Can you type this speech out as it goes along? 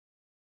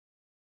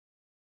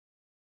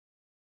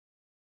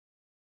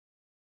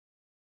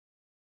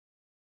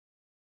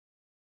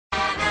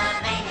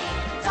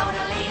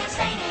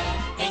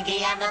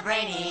and the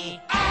brainy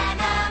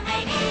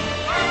Animaniacs.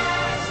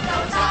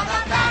 Those are the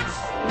facts.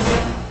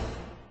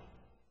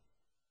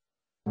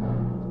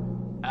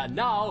 And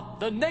now,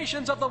 the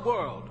nations of the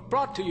world,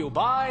 brought to you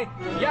by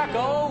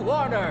Yakko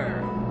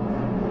Warner.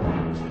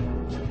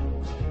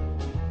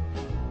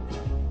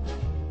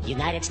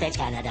 United States,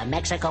 Canada,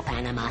 Mexico,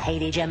 Panama,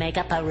 Haiti,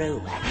 Jamaica,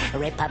 Peru,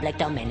 Republic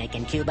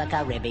Dominican, Cuba,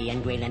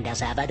 Caribbean, Greenland, El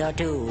Salvador,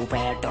 too,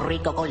 Puerto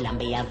Rico,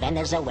 Colombia,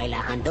 Venezuela,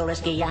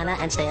 Honduras, Guyana,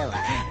 and still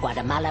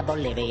Guatemala,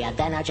 Bolivia,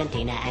 then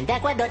Argentina, and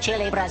Ecuador,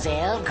 Chile,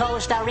 Brazil,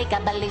 Costa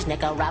Rica, Belize,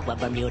 Nicaragua,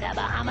 Bermuda,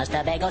 Bahamas,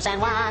 Tobago, San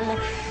Juan,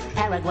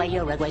 Paraguay,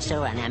 Uruguay,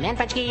 Suriname, and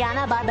French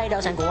Guiana,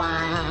 Barbados, and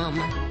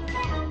Guam.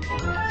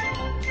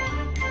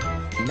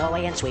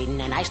 Norway and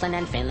Sweden and Iceland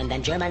and Finland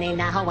and Germany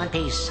now one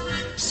piece.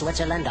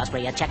 Switzerland,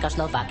 Austria,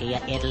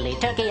 Czechoslovakia, Italy,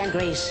 Turkey and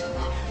Greece.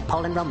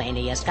 Poland,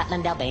 Romania,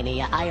 Scotland,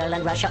 Albania,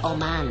 Ireland, Russia,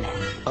 Oman.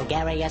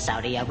 Bulgaria,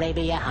 Saudi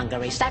Arabia,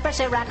 Hungary, Cyprus,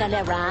 Iraq and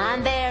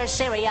Iran. There's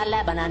Syria,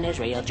 Lebanon,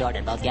 Israel,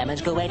 Jordan, both Yemen,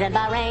 Kuwait and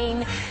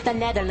Bahrain. The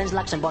Netherlands,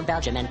 Luxembourg,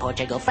 Belgium and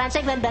Portugal, France,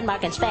 England,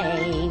 Denmark and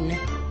Spain.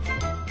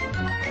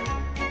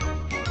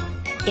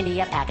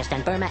 India,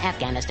 Pakistan, Burma,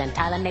 Afghanistan,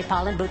 Thailand,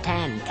 Nepal and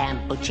Bhutan,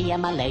 Cambodia,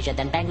 Malaysia,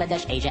 then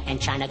Bangladesh, Asia and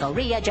China,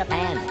 Korea,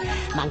 Japan,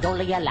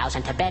 Mongolia, Laos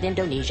and Tibet,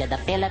 Indonesia, the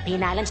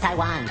Philippine Islands,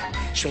 Taiwan,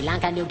 Sri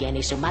Lanka, New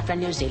Guinea, Sumatra,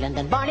 New Zealand,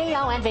 then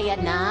Borneo and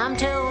Vietnam,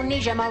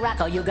 Tunisia,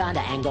 Morocco, Uganda,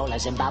 Angola,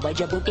 Zimbabwe,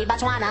 Djibouti,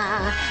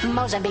 Botswana,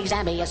 Mozambique,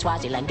 Zambia,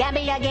 Swaziland,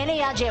 Gambia,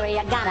 Guinea,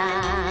 Algeria,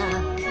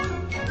 Ghana.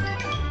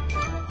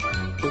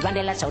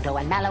 Burundi,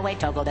 Lesotho, and Malawi,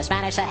 Togo, the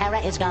Spanish Sahara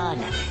is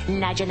gone.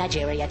 Niger,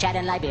 Nigeria, Chad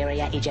and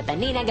Liberia, Egypt,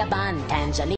 Benin and Gabon, Tanzania.